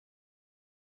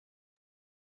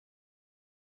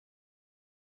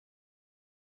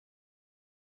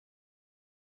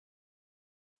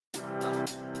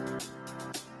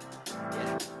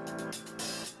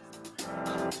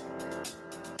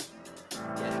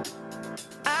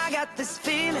got this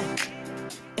feeling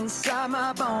inside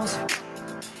my bones.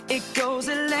 It goes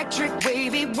electric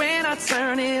wavy when I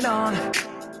turn it on.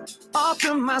 Off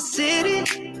from my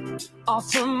city, off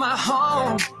from my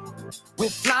home. We're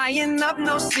flying up,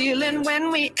 no ceiling when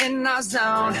we in our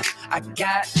zone. I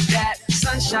got that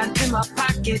sunshine in my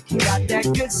pocket, got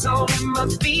that good soul in my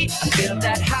feet. I feel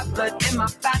that hot blood in my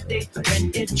body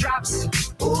when it drops.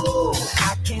 Ooh,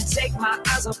 I can't take my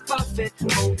eyes off it,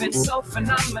 moving so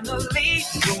phenomenally.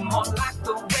 You're more like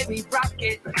the way we rock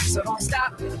it, so don't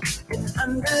stop. And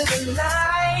under the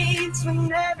lights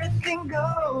when everything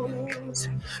goes,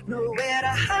 nowhere to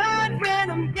hide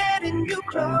when I'm getting you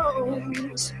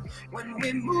close. When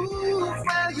we move,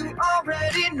 well, you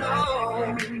already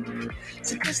know.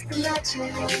 So just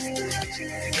imagine.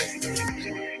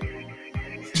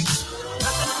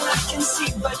 Nothing I can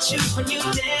see but you when you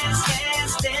dance,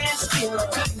 dance, dance. Feel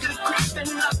good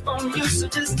creeping up on you. So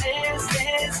just dance,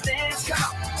 dance, dance. Come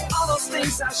on. All those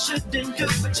things I shouldn't do,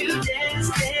 but you dance,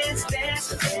 dance,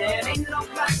 dance. And ain't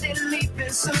nobody leaving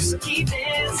soon, so keep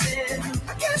dancing.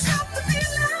 I can't stop the feeling.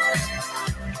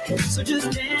 So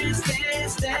just dance,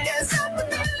 dance, dance.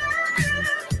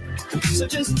 So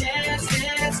just dance,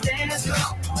 dance, dance.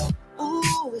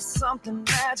 Ooh, it's something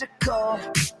magical.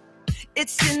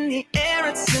 It's in the air,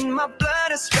 it's in my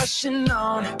blood, it's rushing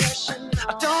on.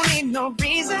 I don't need no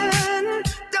reason,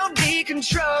 don't need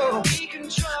control.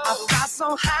 I fly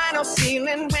so high, no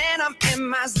ceiling when I'm in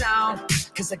my zone.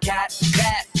 Cause I got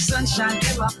that sunshine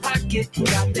in my pocket,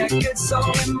 got that good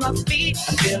soul in my feet.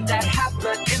 I feel that hot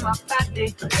blood in my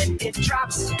body when it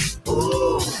drops.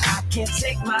 Ooh, I can't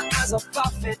take my eyes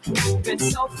off it, moving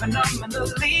so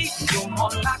phenomenally. You're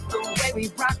more like the way we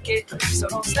rock it, so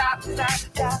don't stop,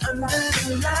 stop. Under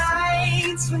the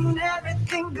lights when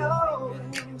everything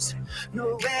goes,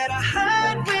 nowhere to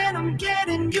hide when I'm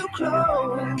getting you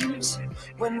close.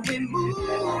 When we move,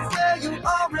 well, you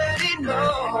already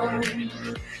know.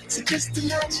 So just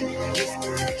imagine.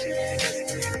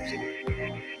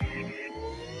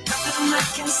 Nothing I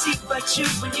can see but you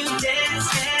when you dance,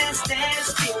 dance,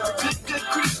 dance. Feel good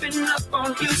creeping up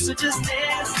on you. So just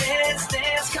dance, dance,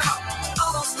 dance. Come on.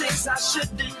 All those things I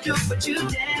shouldn't do, but you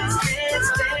dance,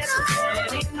 dance, dance.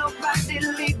 And ain't nobody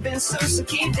leaving soon, so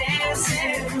keep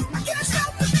dancing. I can't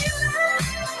stop the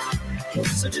feeling.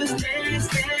 So just dance,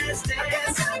 dance,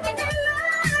 dance.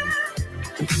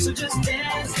 So just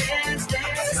dance, dance,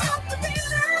 dance.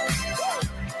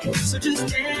 So just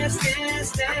dance,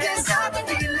 dance, dance. I can't stop the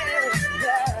feeling.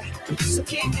 Yeah. So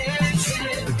keep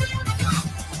dancing.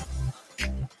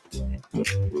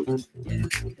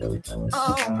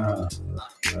 Oh,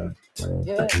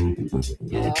 yeah,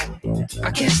 yeah.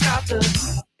 I can't stop the.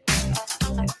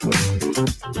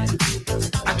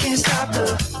 I can't stop the.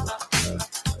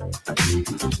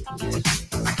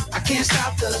 I can't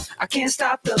stop the. I can't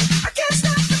stop the. I can't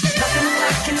stop the. Nothing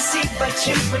I can see but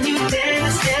you when you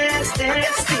dance, dance,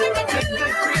 dance. Feel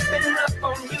good creeping up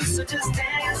on you, so just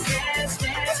dance, dance,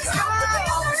 dance.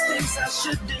 All those things I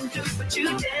shouldn't do, but you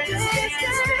dance, dance,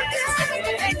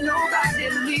 dance. Ain't nobody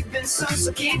leaving soon,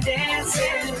 so keep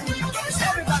dancing.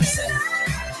 Everybody say.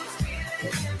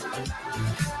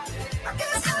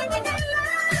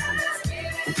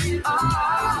 Oh,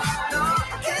 no,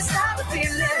 I can't stop the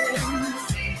feeling.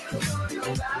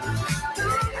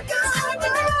 I can't stop the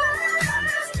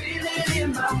feeling in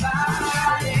my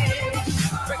body.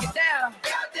 Break it down.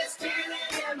 Got this feeling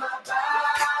in my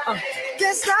body.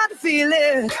 Can't stop the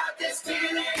feeling. Got this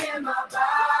feeling in my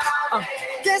body.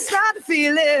 Can't stop the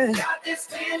feeling. Got this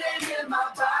feeling in my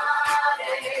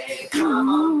body. Come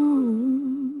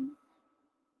on.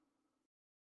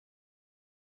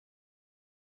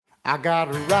 I got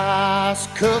rice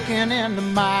cooking in the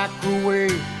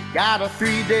microwave. Got a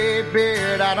 3-day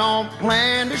beard I don't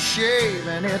plan to shave.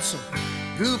 And it's a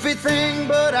goofy thing,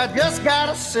 but I just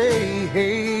gotta say,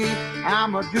 hey,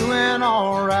 I'm a-doing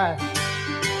alright.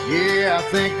 Yeah, I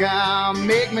think I'll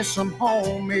make me some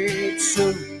homemade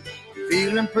soup.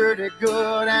 Feeling pretty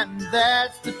good, and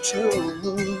that's the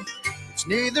truth. It's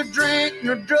neither drink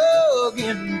nor drug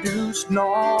induced.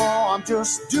 No, I'm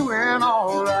just doing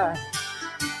alright.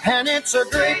 And it's a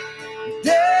great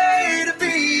day to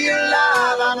be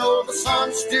alive. I know the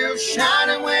sun's still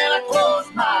shining when I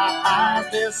close my eyes.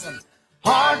 There's some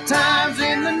hard times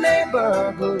in the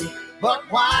neighborhood, but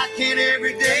why can't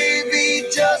every day be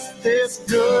just this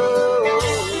good?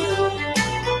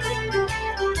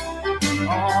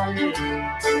 Oh,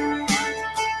 yeah.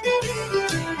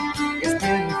 It's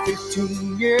been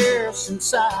 15 years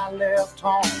since I left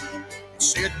home.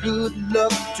 Said good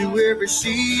luck to every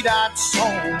seed I'd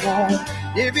sown.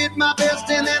 Gave it my best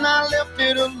and then I left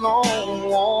it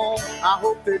alone. I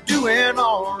hope they're doing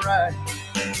alright.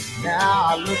 Now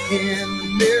I look in the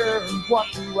mirror and what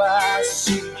do I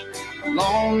see? A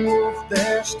lone wolf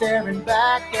there staring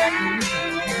back at me.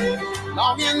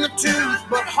 Long in the tooth,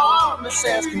 but harmless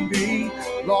as can be.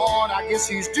 Lord, I guess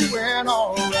he's doing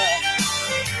all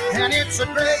right. And it's a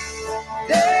great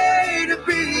day to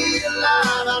be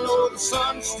alive. I know the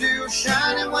sun's still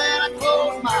shining when I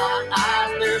close my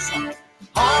eyes. There's some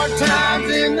hard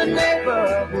times in the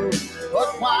neighborhood,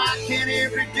 but why can't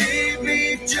every day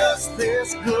be just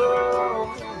this good?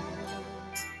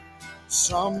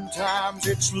 Sometimes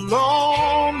it's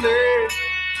lonely,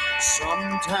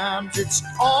 sometimes it's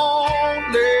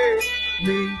only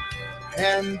me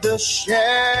and the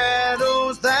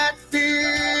shadows that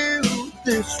fill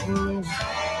this room.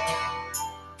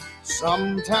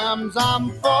 Sometimes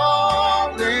I'm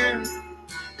falling,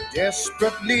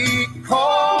 desperately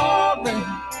calling,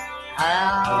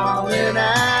 howling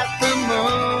at the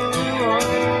moon.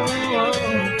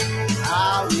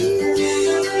 I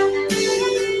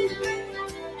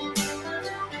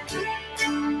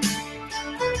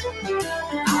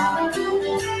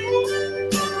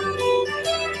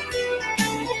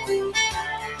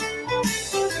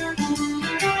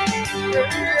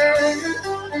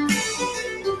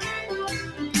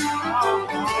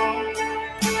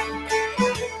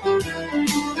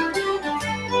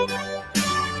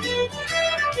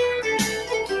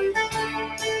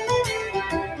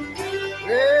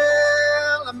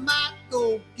Well, I might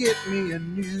go get me a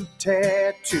new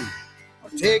tattoo, or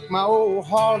take my old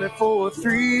Harley for a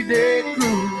 3-day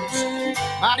cruise.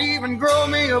 Might even grow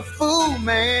me a Fu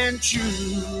Manchu.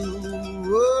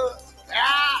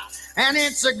 And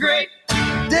it's a great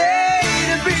day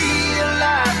to be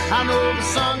alive. I know the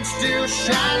sun's still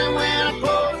shining when I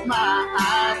close my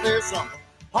eyes. There's some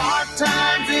hard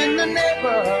times in the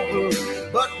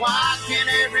neighborhood, but why can't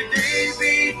every day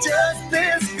be just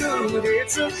this good?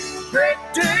 It's a great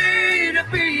day to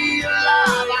be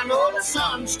alive. I know the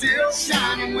sun's still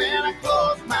shining when I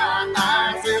close my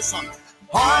eyes. There's some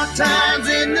hard times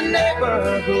in the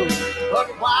neighborhood, but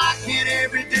why can't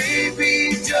every day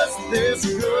be just this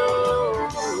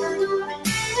good?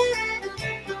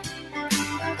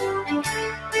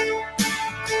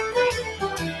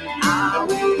 I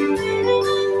will.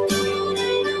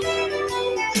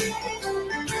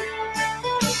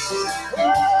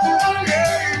 Oh,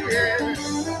 yeah, yeah.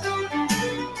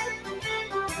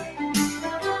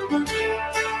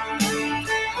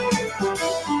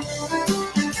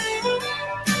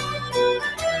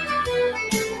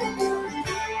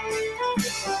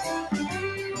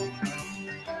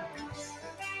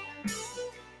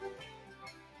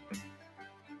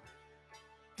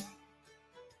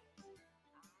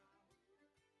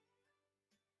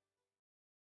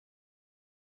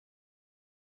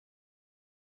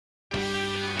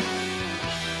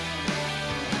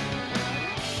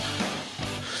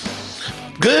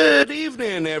 Good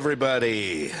evening,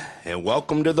 everybody, and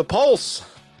welcome to The Pulse,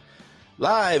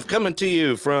 live coming to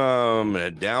you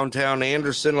from downtown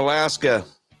Anderson, Alaska,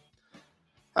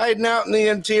 hiding out in the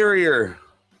interior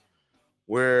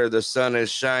where the sun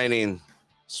is shining.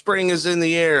 Spring is in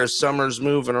the air, summer's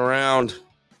moving around.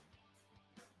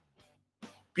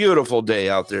 Beautiful day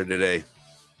out there today.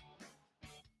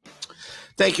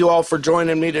 Thank you all for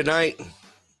joining me tonight.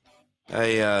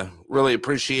 I really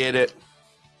appreciate it.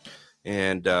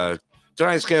 And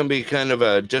tonight's going to be kind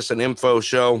of just an info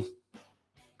show.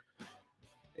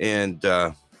 And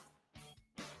I'm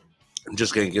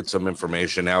just going to get some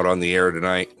information out on the air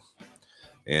tonight.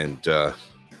 And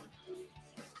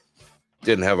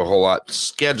didn't have a whole lot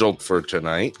scheduled for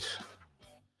tonight.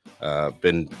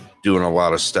 Been doing a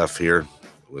lot of stuff here.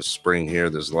 With spring here,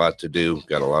 there's a lot to do.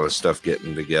 Got a lot of stuff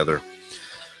getting together.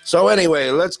 So anyway,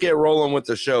 let's get rolling with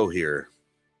the show here.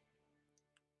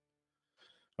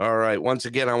 All right. Once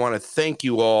again, I want to thank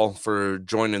you all for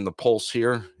joining the Pulse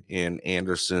here in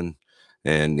Anderson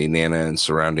and Nenana and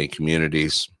surrounding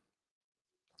communities.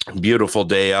 Beautiful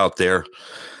day out there.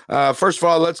 First of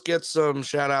all, let's get some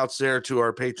shout outs there to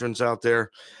our patrons out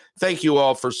there. Thank you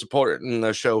all for supporting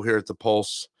the show here at the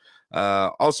Pulse.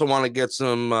 Also want to get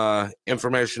some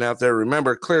information out there.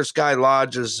 Remember, Clear Sky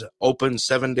Lodge is open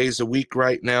 7 days a week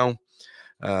right now.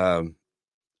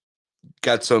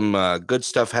 Got some good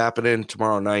stuff happening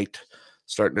tomorrow night,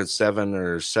 starting at 7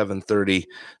 or 7:30.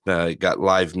 Got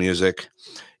live music.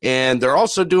 And they're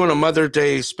also doing a Mother's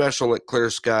Day special at Clear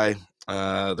Sky.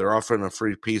 They're offering a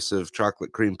free piece of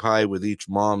chocolate cream pie with each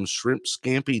mom's shrimp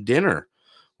scampi dinner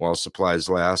while supplies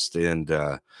last. And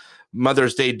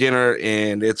Mother's Day dinner,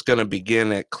 and it's going to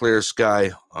begin at Clear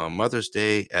Sky on Mother's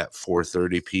Day at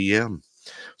 4:30 p.m.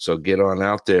 So get on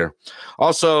out there.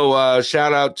 Also,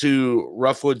 shout out to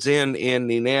Roughwoods Inn in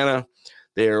Nenana.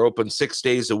 They are open 6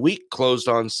 days a week, closed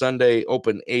on Sunday,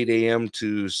 open 8 a.m.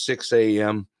 to 6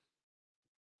 a.m.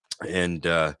 And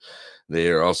they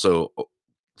are also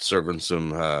serving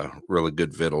some really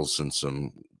good vittles and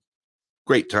some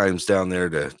great times down there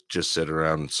to just sit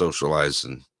around and socialize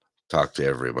and talk to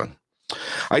everyone.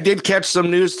 I did catch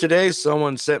some news today.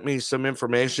 Someone sent me some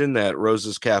information that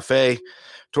Rose's Cafe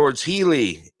towards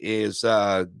Healy is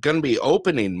going to be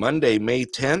opening Monday, May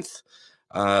 10th.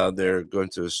 They're going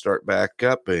to start back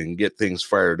up and get things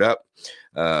fired up.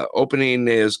 Opening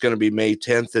is going to be May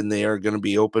 10th, and they are going to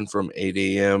be open from 8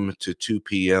 a.m. to 2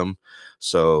 p.m.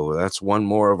 So that's one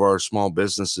more of our small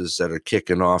businesses that are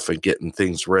kicking off and getting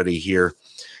things ready here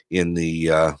in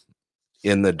the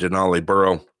Denali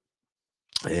Borough.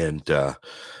 And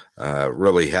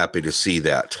really happy to see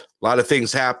that. A lot of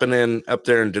things happening up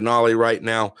there in Denali right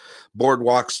now.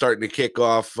 Boardwalk's starting to kick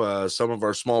off. Some of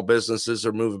our small businesses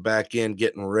are moving back in,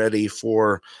 getting ready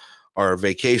for our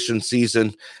vacation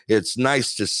season. It's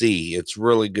nice to see. It's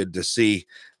really good to see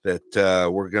that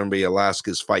we're going to be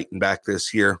Alaska's fighting back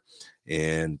this year,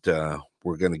 and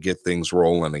we're going to get things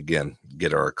rolling again,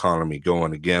 get our economy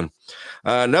going again.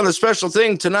 Another special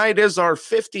thing tonight is our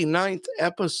 59th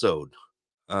episode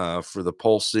for the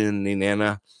Pulse in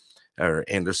Nenana, or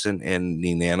Anderson and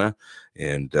Nenana,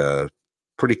 and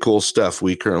pretty cool stuff.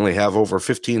 We currently have over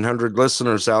 1,500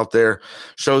 listeners out there.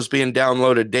 Shows being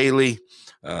downloaded daily.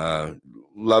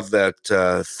 Love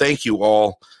that. Thank you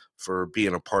all for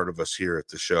being a part of us here at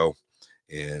the show.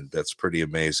 And that's pretty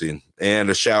amazing. And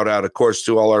a shout out, of course,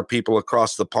 to all our people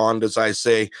across the pond. As I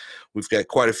say, we've got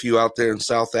quite a few out there in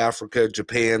South Africa,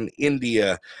 Japan,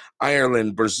 India,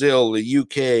 Ireland, Brazil, the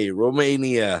UK,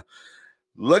 Romania.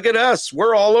 Look at us.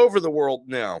 We're all over the world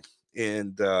now.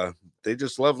 And they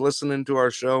just love listening to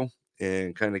our show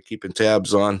and kind of keeping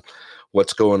tabs on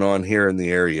what's going on here in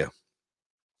the area.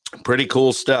 Pretty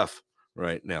cool stuff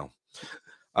right now.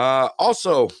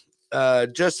 Also,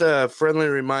 just a friendly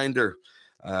reminder,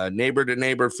 Neighbor to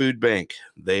Neighbor Food Bank,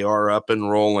 they are up and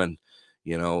rolling.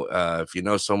 You know, if you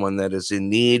know someone that is in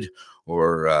need,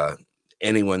 or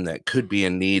anyone that could be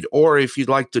in need, or if you'd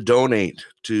like to donate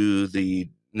to the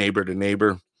Neighbor to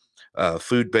Neighbor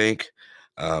Food Bank,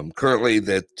 currently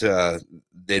that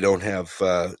they don't have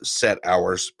set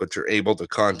hours, but you're able to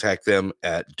contact them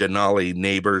at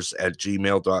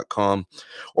denalineighbors@gmail.com,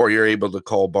 or you're able to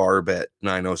call Barb at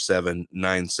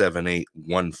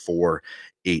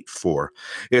 907-978-1484.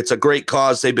 It's a great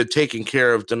cause. They've been taking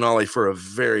care of Denali for a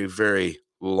very, very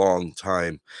long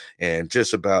time, and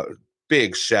just about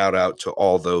big shout out to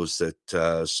all those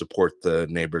that support the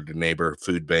Neighbor to Neighbor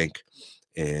Food Bank.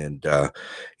 And,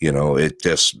 you know, it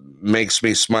just makes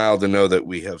me smile to know that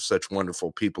we have such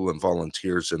wonderful people and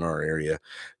volunteers in our area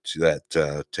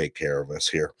that take care of us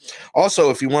here. Also,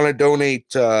 if you want to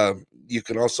donate, you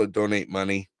can also donate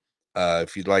money.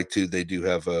 If you'd like to, they do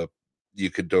have you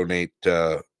could donate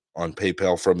on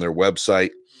PayPal from their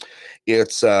website.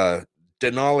 It's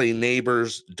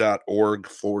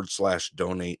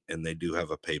denalineighbors.org/donate, and they do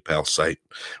have a PayPal site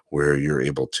where you're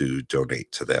able to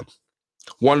donate to them.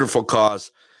 Wonderful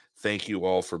cause. Thank you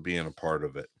all for being a part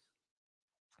of it.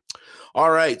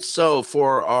 All right. So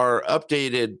for our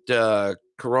updated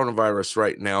coronavirus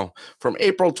right now, from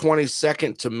April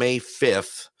 22nd to May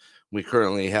 5th, we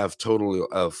currently have a total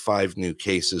of 5 new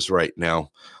cases right now.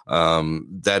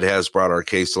 That has brought our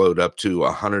caseload up to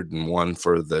 101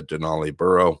 for the Denali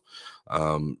Borough.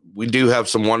 We do have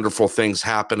some wonderful things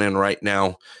happening right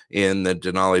now in the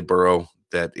Denali Borough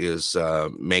that is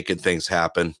making things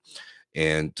happen.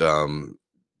 And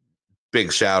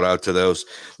big shout out to those.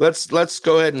 Let's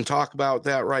go ahead and talk about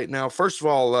that right now. First of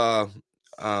all,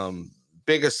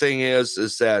 biggest thing is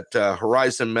that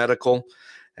Horizon Medical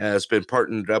has been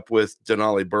partnered up with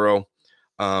Denali Borough.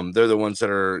 They're the ones that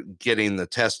are getting the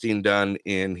testing done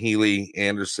in Healy,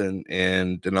 Anderson,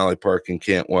 and Denali Park and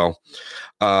Cantwell.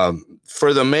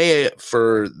 For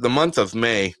the month of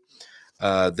May,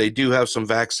 they do have some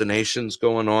vaccinations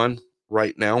going on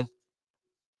right now.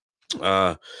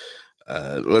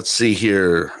 Let's see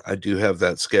here. I do have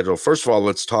that schedule. First of all,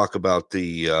 let's talk about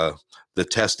the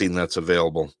testing that's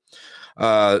available.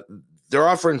 They're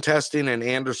offering testing in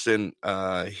Anderson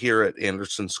here at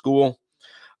Anderson School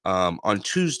on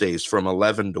Tuesdays from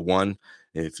 11 to 1.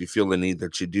 If you feel the need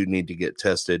that you do need to get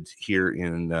tested here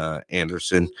in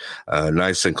Anderson,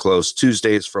 nice and close,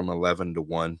 Tuesdays from 11 to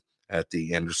 1 at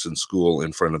the Anderson School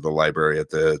in front of the library at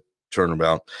the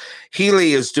turnabout.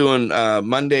 Healy is doing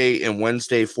Monday and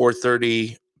Wednesday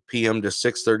 4:30 p.m. to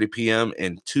 6:30 p.m.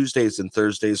 and Tuesdays and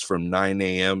Thursdays from 9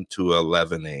 a.m. to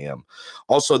 11 a.m.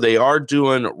 Also, they are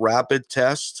doing rapid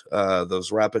tests.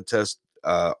 Those rapid tests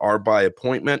are by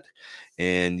appointment,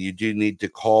 and you do need to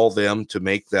call them to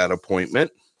make that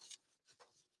appointment.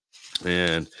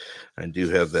 And I do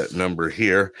have that number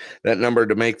here. That number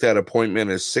to make that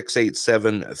appointment is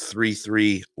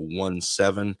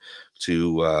 687-3317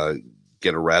 to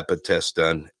get a rapid test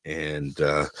done, and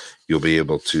you'll be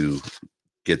able to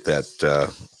get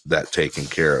that taken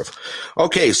care of.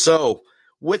 Okay, so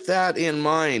with that in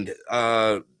mind,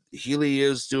 Denali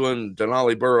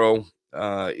Borough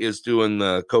is doing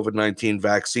the COVID-19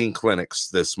 vaccine clinics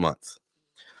this month.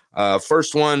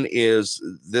 First one is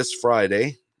this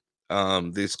Friday.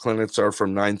 These clinics are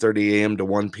from 9:30 a.m. to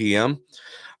 1 p.m.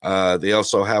 They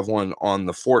also have one on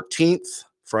the 14th,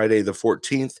 Friday the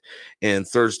 14th, and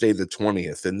Thursday the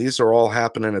 20th. And these are all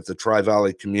happening at the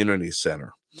Tri-Valley Community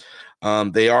Center.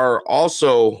 They are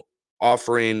also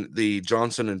offering the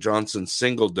Johnson & Johnson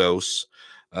single dose.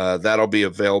 That'll be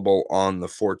available on the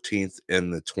 14th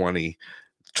and the 20th.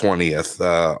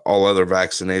 All other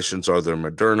vaccinations are the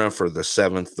Moderna for the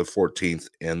 7th, the 14th,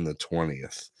 and the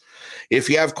 20th. If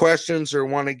you have questions or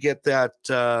want to get that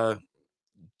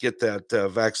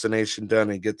vaccination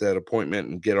done and get that appointment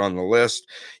and get on the list,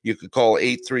 you could call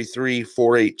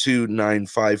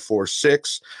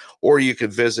 833-482-9546, or you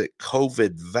could visit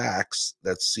COVIDVax,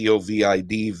 that's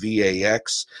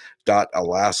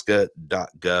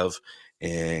COVIDVAX.alaska.gov,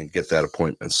 and get that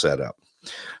appointment set up.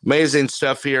 Amazing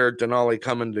stuff here. Denali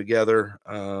coming together.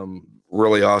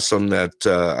 Really awesome that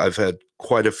I've had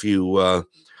quite a few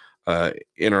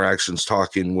interactions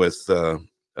talking with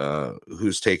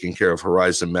who's taking care of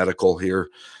Horizon Medical here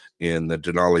in the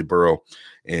Denali Borough,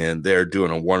 and they're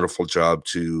doing a wonderful job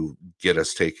to get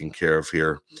us taken care of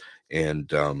here,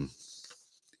 and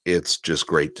it's just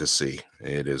great to see.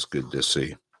 It is good to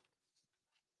see.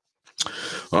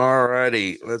 All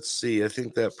righty, let's see. I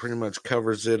think that pretty much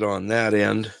covers it on that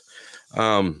end.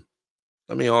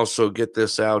 Let me also get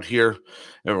this out here.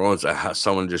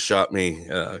 Someone just shot me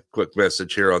a quick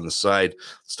message here on the side.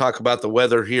 Let's talk about the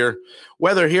weather here.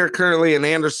 Weather here currently in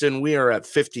Anderson, we are at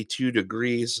 52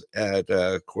 degrees at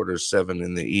 6:45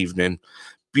 in the evening.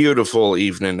 Beautiful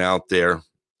evening out there.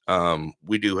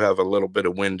 We do have a little bit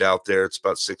of wind out there. It's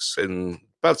about 7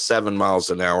 miles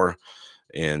an hour,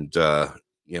 and a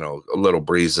little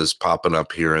breezes popping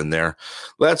up here and there.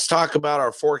 Let's talk about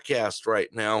our forecast right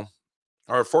now.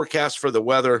 Our forecast for the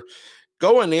weather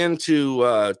going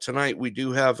into tonight, we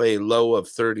do have a low of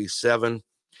 37.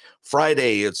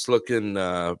 Friday, it's looking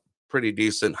pretty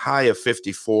decent. High of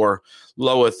 54,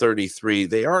 low of 33.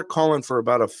 They are calling for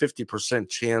about a 50%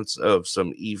 chance of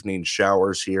some evening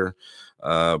showers here.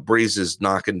 Breeze is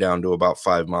knocking down to about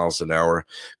 5 miles an hour.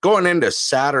 Going into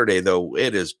Saturday, though,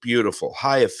 it is beautiful.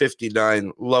 High of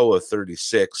 59, low of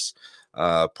 36.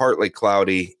 Partly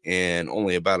cloudy and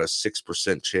only about a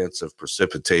 6% chance of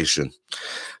precipitation.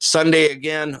 Sunday,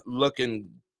 again, looking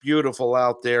beautiful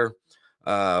out there.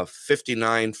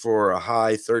 59 for a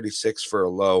high, 36 for a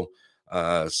low.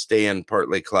 Staying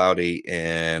partly cloudy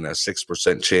and a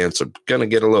 6% chance of going to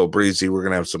get a little breezy. We're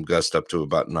going to have some gust up to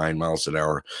about 9 miles an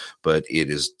hour, but it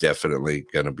is definitely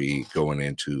going to be going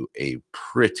into a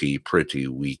pretty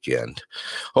weekend.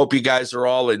 Hope you guys are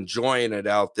all enjoying it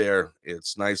out there.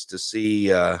 It's nice to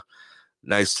see,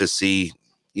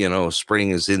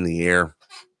 spring is in the air,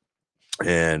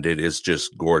 and it is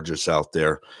just gorgeous out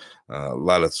there. A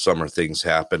lot of summer things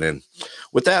happening.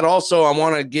 With that, also, I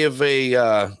want to give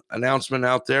a announcement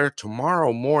out there.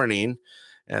 Tomorrow morning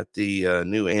at the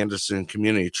new Anderson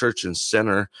Community Church and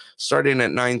Center, starting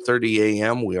at 9:30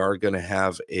 a.m., we are going to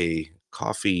have a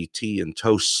coffee, tea, and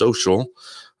toast social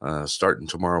starting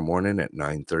tomorrow morning at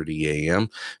 9:30 a.m.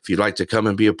 If you'd like to come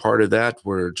and be a part of that,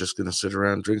 we're just going to sit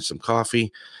around, drink some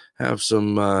coffee, have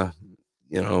some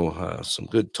some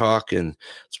good talk, and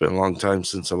it's been a long time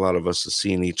since a lot of us have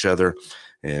seen each other,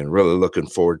 and really looking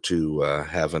forward to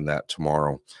having that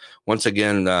tomorrow. Once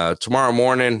again, tomorrow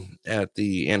morning at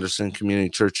the Anderson Community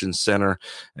Church and Center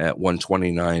at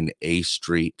 129 A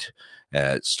Street,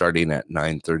 starting at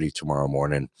 9:30 tomorrow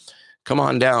morning. Come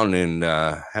on down and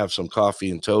have some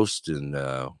coffee and toast, and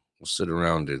we'll sit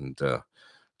around and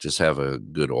just have a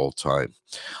good old time.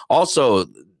 Also,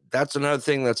 that's another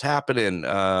thing that's happening.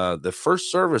 The first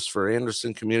service for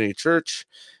Anderson Community Church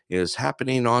is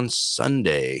happening on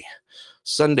Sunday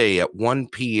at 1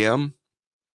 p.m.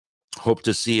 Hope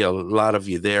to see a lot of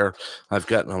you there. I've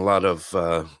gotten a lot of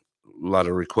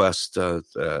requests,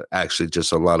 actually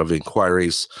just a lot of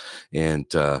inquiries, and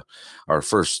our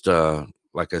first,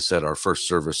 like I said, our first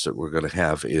service that we're going to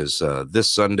have is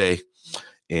this Sunday,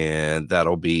 and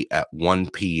that'll be at 1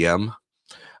 p.m.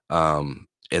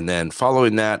 And then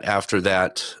following that, after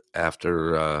that,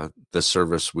 after the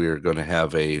service, we are going to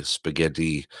have a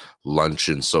spaghetti lunch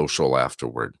and social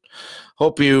afterward.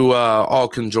 Hope you all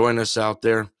can join us out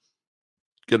there.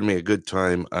 Going to be a good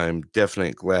time. I'm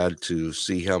definitely glad to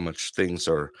see how much things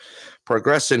are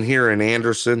progressing here in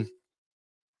Anderson.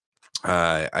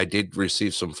 I did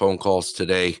receive some phone calls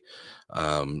today,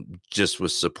 just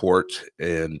with support,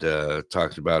 and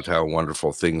talked about how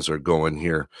wonderful things are going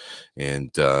here,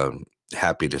 and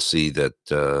happy to see that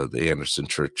the Anderson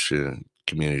Church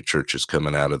Community Church is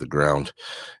coming out of the ground,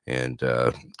 and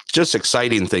just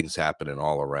exciting things happening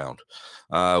all around.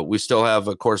 We still have,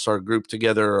 of course, our group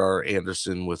together, our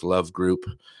Anderson with Love group.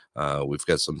 We've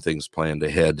got some things planned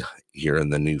ahead here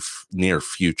in the near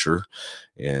future,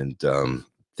 and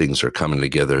things are coming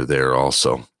together there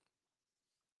also.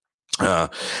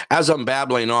 As I'm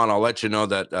babbling on, I'll let you know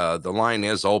that the line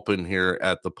is open here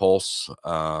at the Pulse.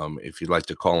 If you'd like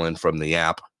to call in from the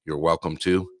app, you're welcome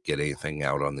to get anything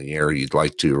out on the air you'd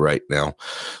like to right now.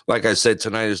 Like I said,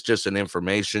 tonight is just an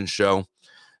information show,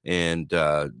 and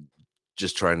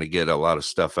just trying to get a lot of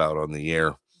stuff out on the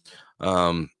air.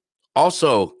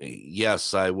 Also,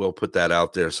 yes, I will put that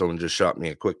out there. Someone just shot me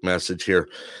a quick message here.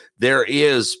 There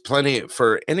is plenty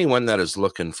for anyone that is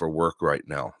looking for work right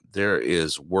now. There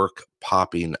is work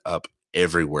popping up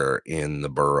everywhere in the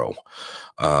borough,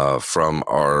 from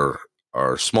our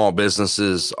small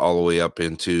businesses all the way up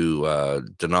into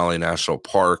Denali National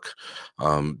Park.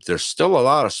 There's still a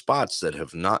lot of spots that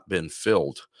have not been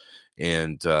filled,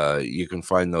 and you can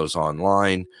find those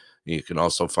online. You can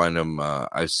also find them.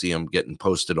 I see them getting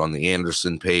posted on the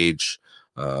Anderson page,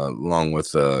 along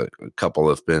with a couple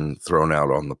have been thrown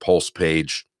out on the Pulse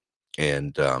page.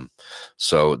 And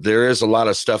so there is a lot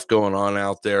of stuff going on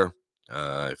out there.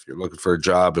 If you're looking for a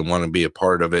job and want to be a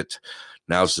part of it,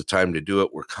 now's the time to do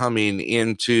it. We're coming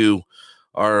into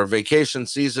our vacation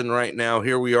season right now.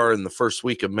 Here we are in the first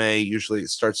week of May. Usually it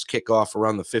starts to kick off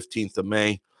around the 15th of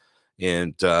May,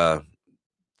 and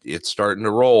it's starting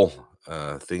to roll.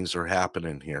 Things are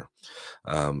happening here.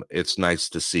 It's nice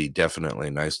to see, definitely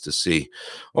nice to see.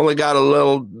 Only got a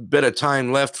little bit of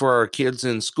time left for our kids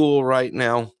in school right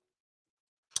now.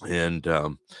 And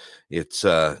it's,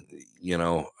 I've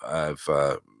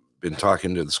been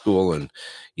talking to the school, and,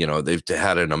 they've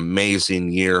had an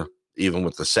amazing year, even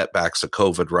with the setbacks of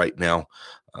COVID right now.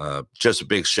 Just a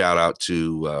big shout out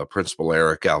to Principal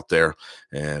Eric out there,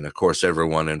 and of course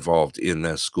everyone involved in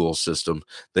the school system.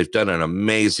 They've done an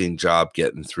amazing job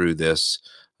getting through this,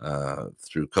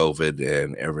 through COVID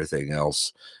and everything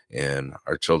else, and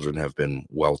our children have been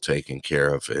well taken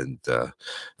care of, and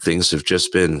things have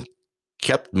just been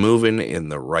kept moving in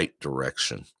the right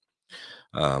direction.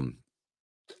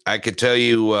 I could tell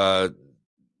you,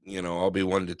 I'll be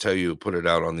one to tell you, put it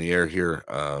out on the air here.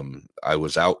 I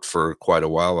was out for quite a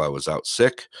while. I was out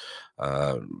sick.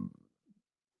 I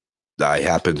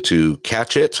happened to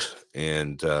catch it,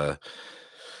 and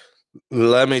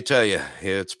let me tell you,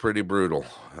 it's pretty brutal.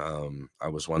 I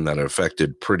was one that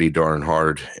affected pretty darn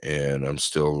hard, and I'm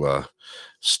still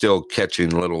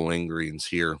catching little lingerings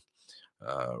here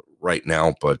right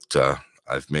now, but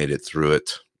I've made it through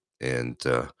it, and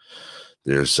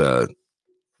there's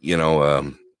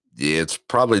it's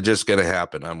probably just going to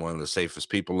happen. I'm one of the safest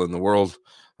people in the world.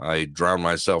 I drown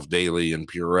myself daily in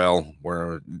Purell,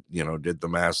 where, did the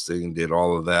mask thing, did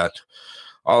all of that.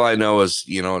 All I know is,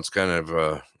 it's kind of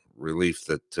a relief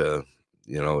that,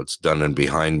 it's done and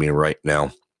behind me right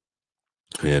now.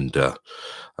 And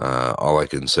all I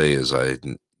can say is I,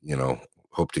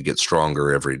 hope to get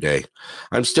stronger every day.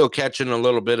 I'm still catching a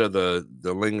little bit of the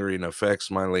lingering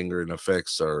effects. My lingering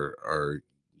effects are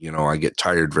I get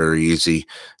tired very easy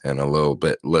and a little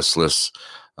bit listless.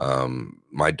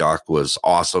 My doc was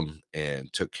awesome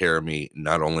and took care of me,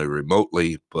 not only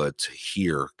remotely, but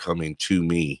here, coming to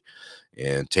me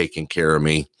and taking care of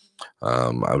me.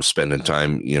 I was spending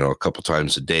time, a couple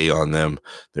times a day on them.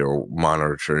 They were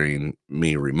monitoring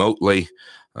me remotely,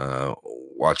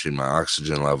 watching my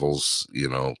oxygen levels,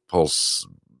 pulse,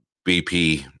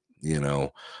 BP,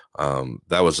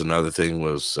 that was another thing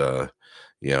was,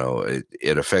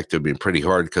 it affected me pretty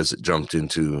hard because it jumped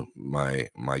into my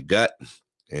gut,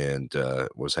 and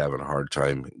was having a hard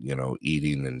time,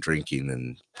 eating and drinking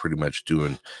and pretty much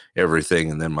doing everything.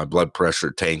 And then my blood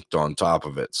pressure tanked on top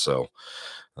of it. So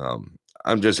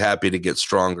I'm just happy to get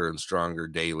stronger and stronger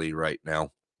daily right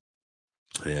now.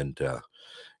 And,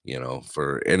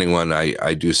 for anyone,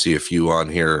 I do see a few on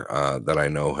here that I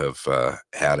know have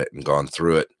had it and gone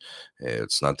through it.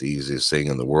 It's not the easiest thing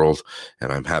in the world,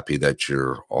 and I'm happy that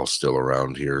you're all still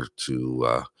around here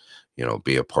to,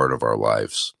 be a part of our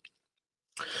lives.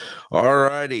 All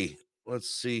righty, let's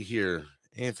see here.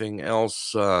 Anything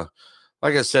else?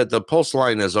 like I said, the Pulse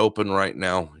line is open right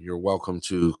now. You're welcome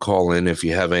to call in if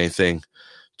you have anything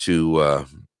to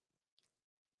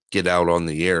get out on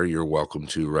the air. You're welcome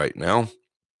to right now.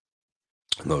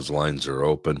 Those lines are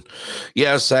open.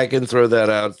 Yes, I can throw that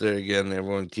out there again.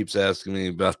 Everyone keeps asking me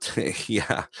about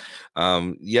yeah.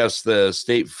 Yes, the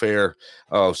state fair.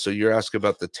 Oh, so you're asking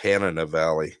about the Nenana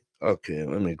Valley. Okay,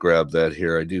 let me grab that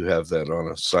here. I do have that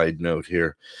on a side note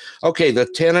here. Okay, the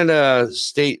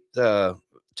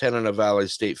Nenana Valley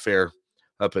State Fair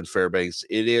up in Fairbanks.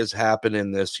 It is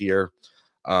happening this year.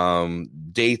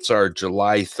 Dates are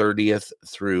July 30th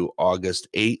through August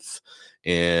 8th.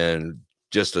 And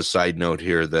just a side note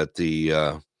here that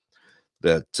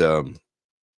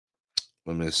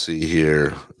let me see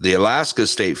here. The Alaska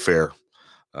State Fair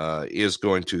is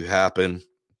going to happen.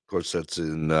 Of course, that's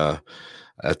in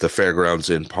at the fairgrounds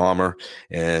in Palmer,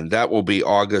 and that will be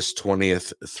August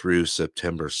 20th through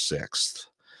September 6th.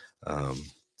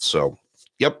 So,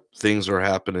 yep, things are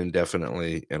happening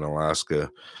definitely in Alaska.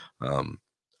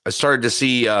 I started to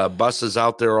see buses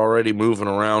out there already moving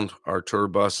around, our tour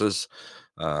buses.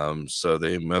 So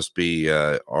they must be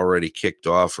already kicked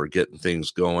off or getting things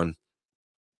going.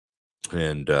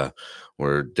 And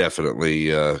we're definitely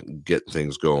getting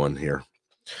things going here.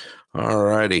 All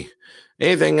righty.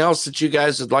 Anything else that you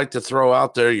guys would like to throw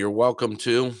out there, you're welcome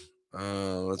to.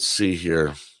 Let's see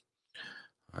here.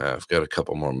 I've got a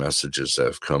couple more messages that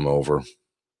have come over.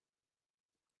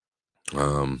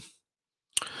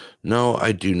 No,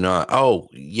 I do not. Oh,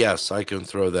 yes, I can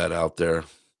throw that out there.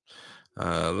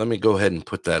 Let me go ahead and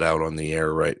put that out on the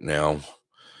air right now, as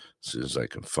soon as I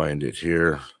can find it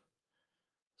here.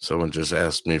 Someone just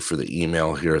asked me for the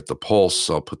email here at the Pulse.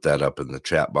 I'll put that up in the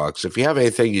chat box. If you have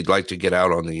anything you'd like to get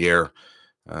out on the air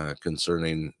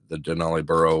concerning the Denali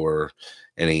Borough or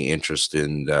any interest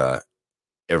in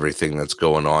everything that's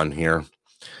going on here,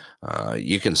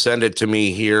 you can send it to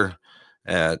me here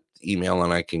at email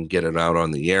and I can get it out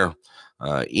on the air.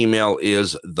 Email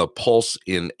is the Pulse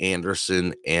in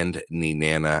Anderson and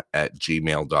Nenana at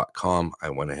gmail.com. I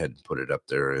went ahead and put it up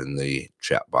there in the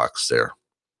chat box there.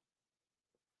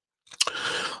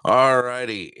 All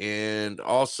righty. And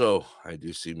also, I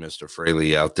do see Mr.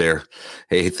 Fraley out there.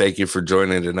 Hey, thank you for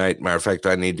joining tonight. Matter of fact,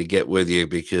 I need to get with you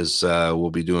because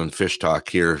we'll be doing fish talk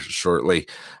here shortly.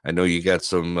 I know you got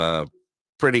some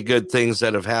pretty good things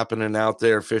that have happening out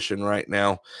there fishing right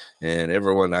now. And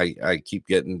everyone, I keep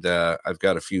getting, I've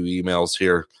got a few emails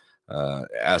here,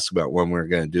 ask about when we're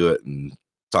going to do it and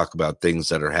talk about things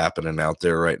that are happening out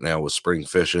there right now with spring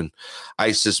fishing.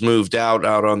 Ice has moved out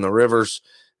on the rivers.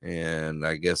 And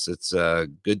I guess it's a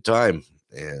good time.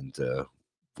 And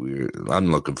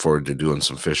I'm looking forward to doing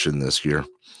some fishing this year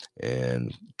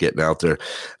and getting out there.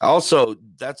 Also,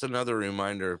 that's another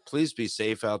reminder. Please be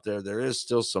safe out there. There is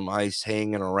still some ice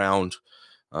hanging around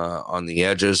on the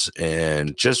edges.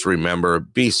 And just remember,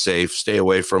 be safe. Stay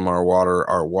away from our water.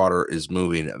 Our water is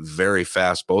moving very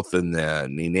fast, both in the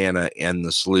Nenana and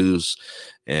the sloughs.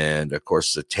 And, of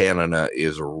course, the Nenana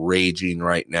is raging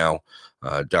right now.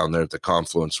 Down there at the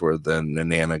confluence where the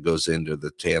Nenana goes into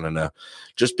the Nenana.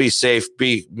 Just be safe.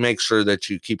 Make sure that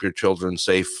you keep your children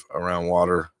safe around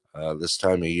water this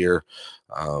time of year.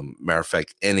 Matter of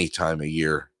fact, any time of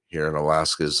year here in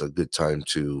Alaska is a good time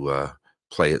to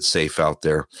play it safe out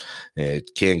there.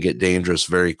 It can get dangerous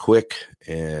very quick,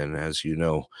 and as you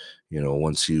know,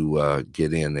 once you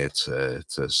get in, it's a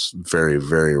very,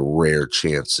 very rare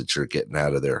chance that you're getting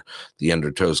out of there. The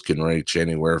undertows can reach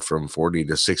anywhere from 40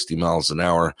 to 60 miles an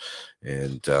hour,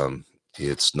 and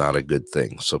it's not a good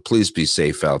thing. So please be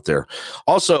safe out there.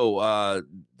 Also,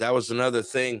 that was another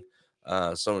thing.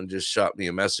 Someone just shot me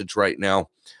a message right now.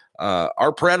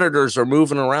 Our predators are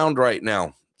moving around right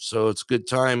now, so it's a good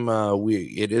time.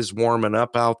 It is warming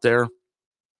up out there.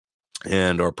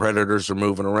 And our predators are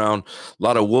moving around. A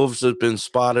lot of wolves have been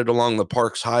spotted along the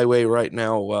Parks Highway right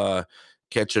now,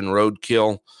 catching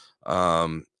roadkill.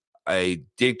 I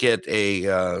did get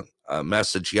a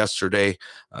message yesterday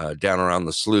down around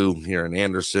the slough here in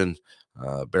Anderson.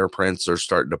 Bear prints are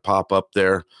starting to pop up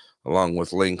there, along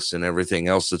with lynx and everything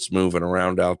else that's moving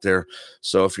around out there.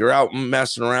 So if you're out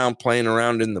messing around, playing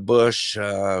around in the bush,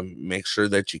 make sure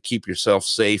that you keep yourself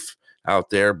safe out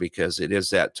there because it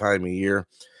is that time of year.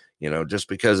 Just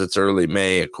because it's early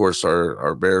May, of course,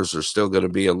 our bears are still going to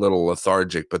be a little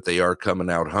lethargic, but they are coming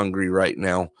out hungry right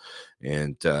now.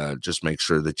 And just make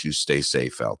sure that you stay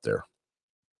safe out there.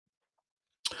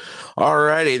 All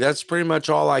righty. That's pretty much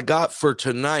all I got for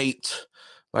tonight.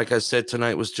 Like I said,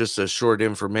 tonight was just a short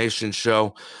information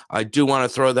show. I do want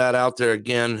to throw that out there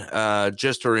again.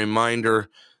 Just a reminder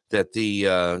that the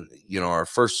our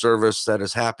first service that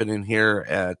is happening here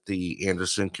at the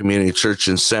Anderson Community Church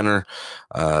and Center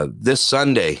this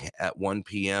Sunday at 1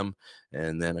 p.m.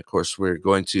 And then, of course, we're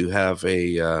going to have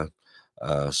a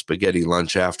spaghetti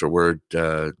lunch afterward,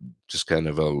 just kind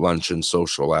of a lunch and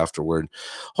social afterward.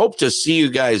 Hope to see you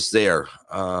guys there.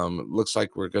 Looks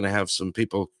like we're going to have some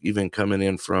people even coming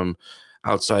in from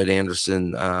outside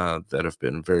Anderson that have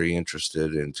been very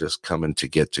interested in just coming to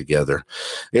get together.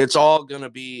 It's all going to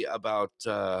be about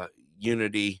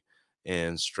unity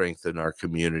and strength in our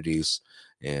communities.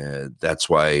 And that's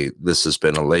why this has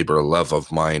been a labor of love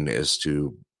of mine, is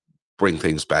to bring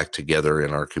things back together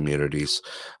in our communities,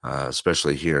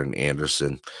 especially here in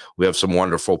Anderson. We have some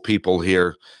wonderful people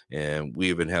here, and we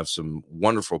even have some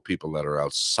wonderful people that are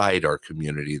outside our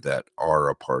community that are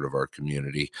a part of our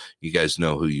community. You guys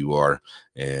know who you are,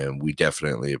 and we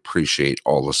definitely appreciate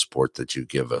all the support that you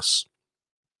give us.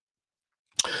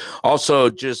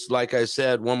 Also, just like I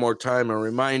said, one more time, a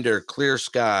reminder, Clear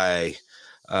Sky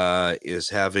is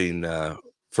having...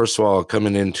 First of all,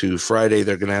 coming into Friday,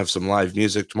 they're going to have some live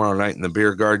music tomorrow night in the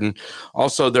beer garden.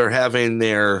 Also, they're having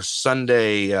their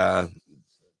Sunday,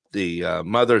 the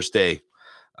Mother's Day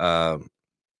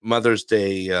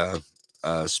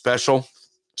special.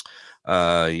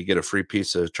 You get a free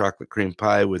piece of chocolate cream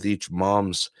pie with each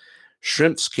mom's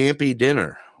shrimp scampi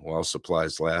dinner while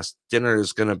supplies last. Dinner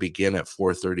is going to begin at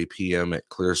 4:30 p.m. at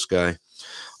Clear Sky.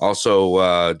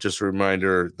 Also, just a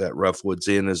reminder that Rough Woods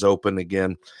Inn is open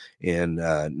again in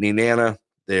Nenana.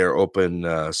 They are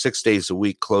open 6 days a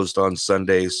week, closed on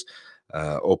Sundays,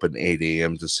 open 8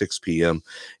 a.m. to 6 p.m.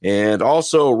 And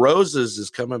also, Roses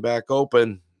is coming back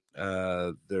open.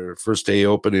 Their first day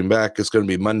opening back is going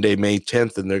to be Monday, May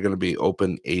 10th, and they're going to be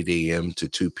open 8 a.m. to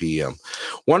 2 p.m.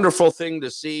 Wonderful thing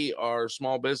to see our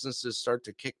small businesses start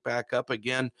to kick back up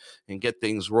again and get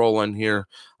things rolling here.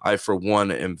 I, for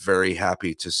one, am very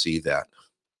happy to see that.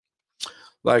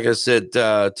 Like I said,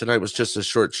 tonight was just a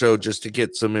short show just to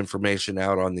get some information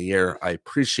out on the air. I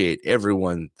appreciate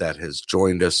everyone that has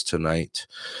joined us tonight.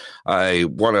 I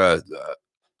want to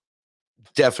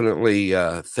definitely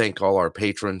thank all our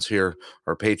patrons here.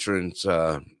 Our patrons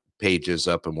page is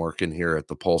up and working here at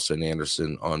the Pulse in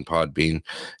Anderson on Podbean,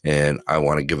 and I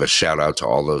want to give a shout out to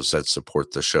all those that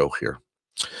support the show here.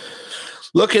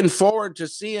 Looking forward to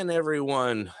seeing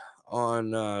everyone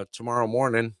on tomorrow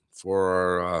morning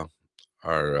for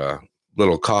our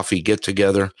little coffee get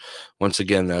together. Once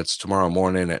again, that's tomorrow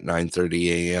morning at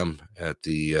 9:30 a.m. at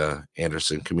the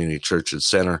Anderson Community Church and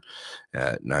Center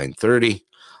at 9:30.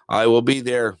 I will be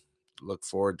there. Look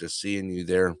forward to seeing you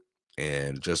there.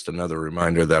 And just another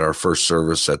reminder that our first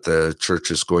service at the church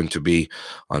is going to be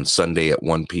on Sunday at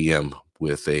 1 p.m.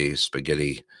 with a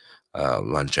spaghetti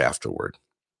lunch afterward.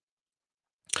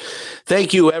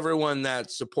 Thank you, everyone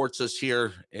that supports us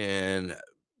here. And,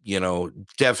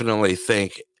 definitely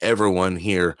thank everyone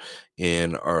here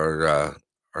in our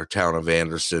town of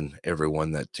Anderson,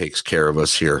 everyone that takes care of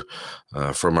us here,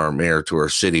 from our mayor to our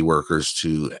city workers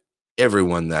to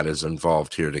everyone that is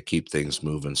involved here to keep things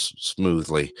moving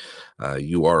smoothly.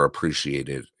 You are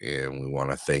appreciated, and we want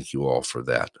to thank you all for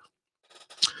that.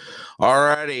 All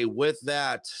righty. With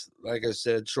that, like I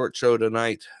said, short show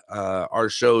tonight. Our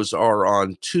shows are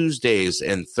on Tuesdays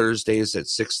and Thursdays at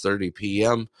 6:30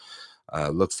 p.m.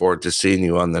 Look forward to seeing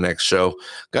you on the next show.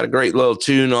 Got a great little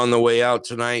tune on the way out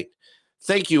tonight.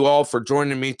 Thank you all for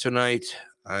joining me tonight.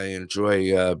 I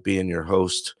enjoy being your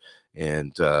host.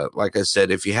 And like I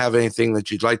said, if you have anything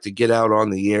that you'd like to get out on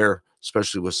the air,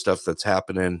 especially with stuff that's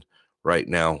happening right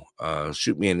now,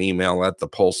 shoot me an email at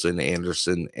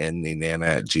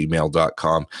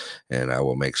thepulseinaandersonandnenana@gmail.com, and I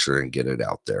will make sure and get it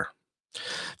out there.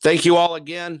 Thank you all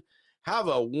again. Have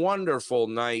a wonderful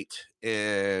night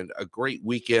and a great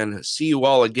weekend. See you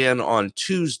all again on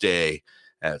Tuesday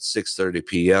at 6:30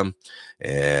 p.m.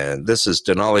 And this is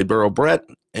Denali Burrow Brett,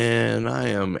 and I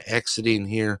am exiting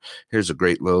here. Here's a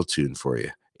great little tune for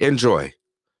you. Enjoy.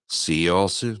 See you all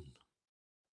soon.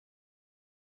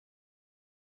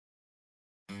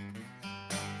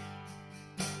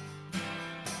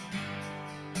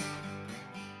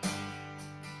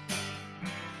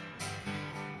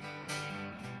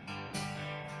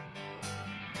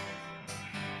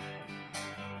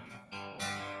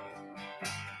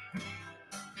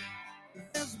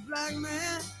 There's a black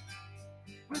man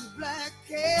with black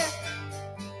hair,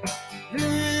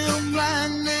 him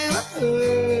blind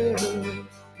neighborhood.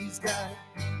 He's got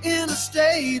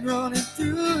interstate running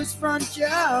through his front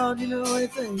yard. He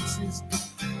thinks he's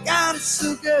got it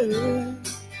so good.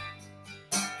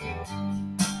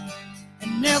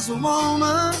 And there's a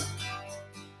woman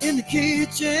in the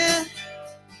kitchen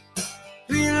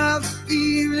cleaning up the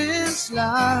evening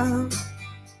life.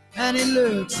 And he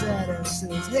looks at her and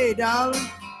says, hey, darling,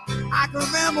 I can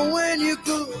remember when you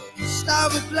could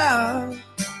stop a cloud.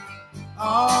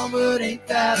 Oh, but ain't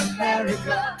that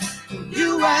America? For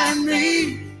you and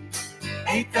me,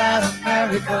 ain't that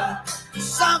America?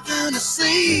 Something to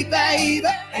see, baby,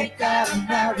 ain't that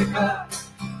America?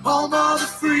 Home of the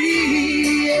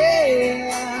free,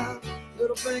 yeah.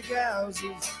 Little pink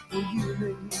houses for you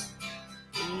and me.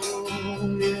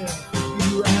 Oh, yeah, for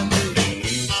you and me.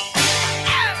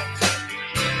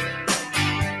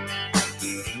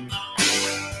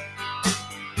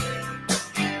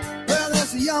 Well,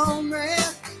 there's a young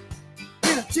man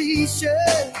in a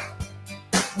t-shirt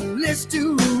who listens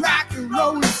to a rock and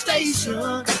roll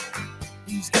station.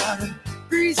 He's got a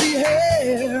greasy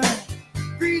hair,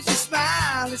 greasy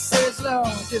smile. He says, Lord,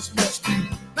 this must be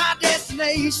my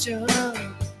destination.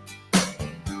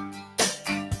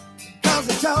 Cause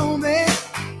they told me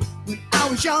when I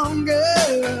was younger,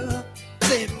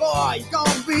 said, boy, you're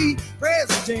gonna be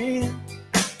president.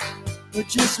 But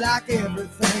just like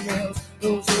everything else,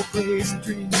 those old crazy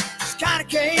dreams just kinda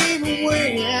came and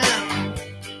went.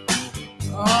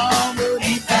 Oh, but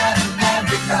ain't that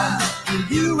America?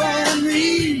 For you and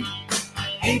me,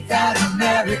 ain't that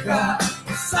America?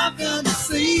 Something to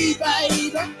see,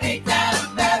 baby, ain't that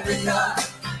America?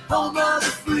 Home of the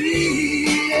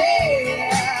free,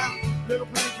 yeah. Little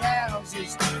pink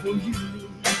houses for you.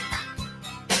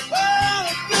 Oh,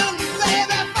 good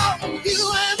baby, for you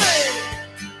and me.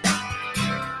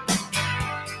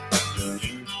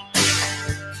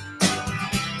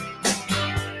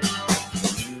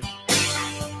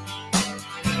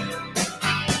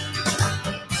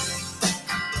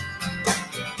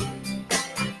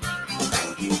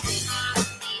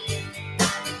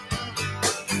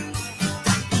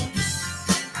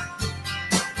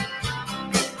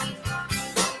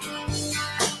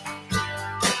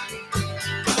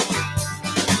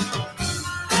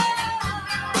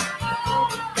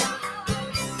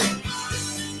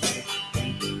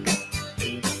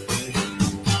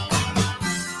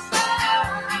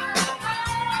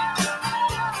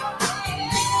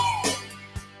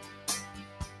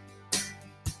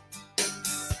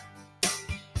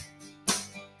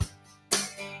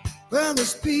 Well,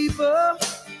 there's people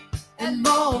and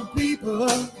more people.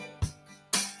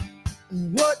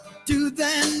 What do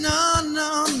they know?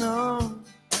 No.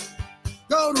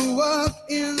 Go to work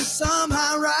in some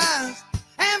high rise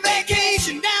and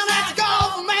vacation down at the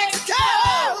Gulf of Mexico.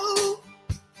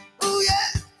 Oh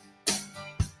yeah.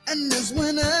 And there's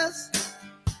winners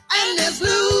and there's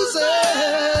losers,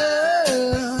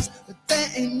 but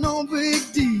that ain't no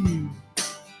big deal.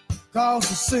 Cause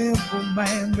the simple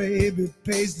man, baby,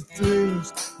 pays the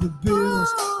thrills, the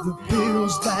bills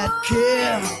that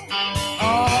kill.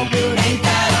 Oh, but ain't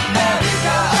that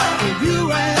America? For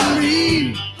you and